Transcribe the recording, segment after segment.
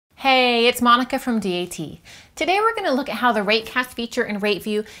Hey, it's Monica from DAT. Today we're going to look at how the Ratecast feature in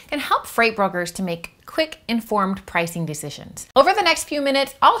Rateview can help freight brokers to make quick, informed pricing decisions. Over the next few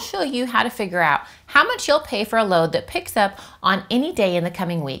minutes, I'll show you how to figure out how much you'll pay for a load that picks up on any day in the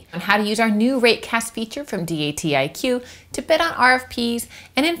coming week, and how to use our new Ratecast feature from DAT IQ to bid on RFPs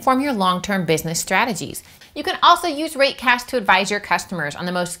and inform your long-term business strategies. You can also use Ratecast to advise your customers on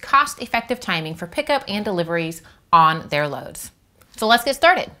the most cost-effective timing for pickup and deliveries on their loads. So let's get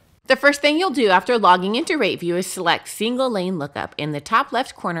started. The first thing you'll do after logging into Rateview is select Single Lane Lookup in the top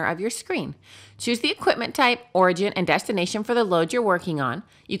left corner of your screen. Choose the equipment type, origin, and destination for the load you're working on.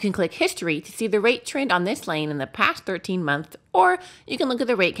 You can click History to see the rate trend on this lane in the past 13 months, or you can look at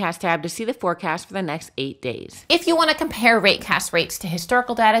the Ratecast tab to see the forecast for the next 8 days. If you want to compare Ratecast rates to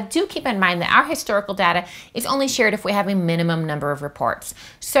historical data, do keep in mind that our historical data is only shared if we have a minimum number of reports.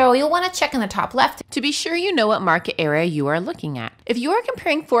 So you'll want to check in the top left to be sure you know what market area you are looking at. If you are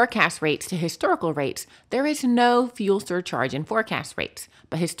comparing forecast rates to historical rates, there is no fuel surcharge in forecast rates,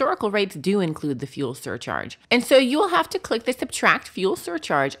 but historical rates do include the fuel surcharge. And so you will have to click the Subtract Fuel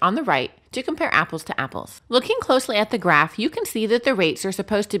Surcharge on the right to compare apples to apples. Looking closely at the graph, you can see that the rates are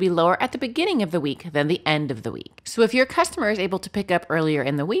supposed to be lower at the beginning of the week than the end of the week. So if your customer is able to pick up earlier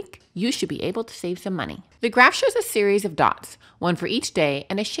in the week, you should be able to save some money. The graph shows a series of dots, one for each day,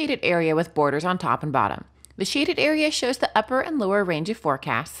 and a shaded area with borders on top and bottom. The shaded area shows the upper and lower range of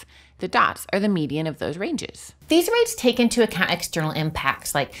forecasts. The dots are the median of those ranges. These rates take into account external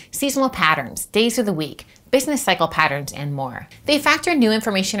impacts like seasonal patterns, days of the week, business cycle patterns, and more. They factor new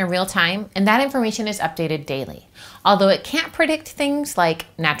information in real time, and that information is updated daily. Although it can't predict things like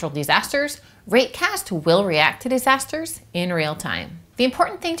natural disasters, Ratecast will react to disasters in real time. The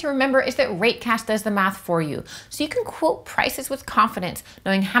important thing to remember is that Ratecast does the math for you, so you can quote prices with confidence,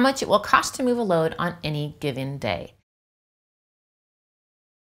 knowing how much it will cost to move a load on any given day.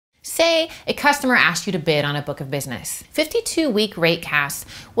 Say a customer asks you to bid on a book of business. 52-week Ratecast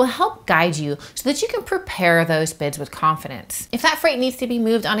will help guide you so that you can prepare those bids with confidence. If that freight needs to be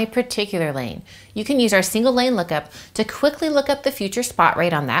moved on a particular lane, you can use our Single Lane Lookup to quickly look up the future spot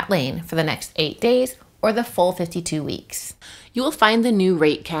rate on that lane for the next 8 days or the full 52 weeks. You will find the new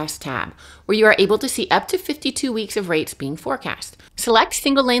Ratecast tab, where you are able to see up to 52 weeks of rates being forecast. Select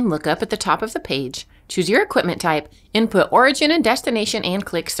Single Lane Lookup at the top of the page, choose your equipment type, input origin and destination, and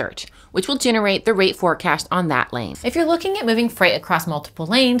click Search, which will generate the rate forecast on that lane. If you're looking at moving freight across multiple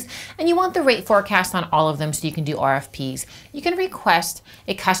lanes and you want the rate forecast on all of them so you can do RFPs, you can request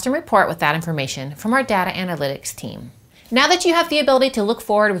a custom report with that information from our data analytics team. Now that you have the ability to look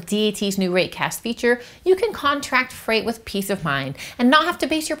forward with DAT's new Ratecast feature, you can contract freight with peace of mind and not have to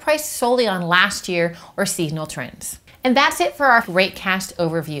base your price solely on last year or seasonal trends. And that's it for our Ratecast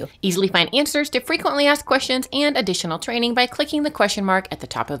overview. Easily find answers to frequently asked questions and additional training by clicking the question mark at the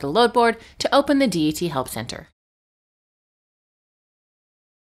top of the load board to open the DAT Help Center.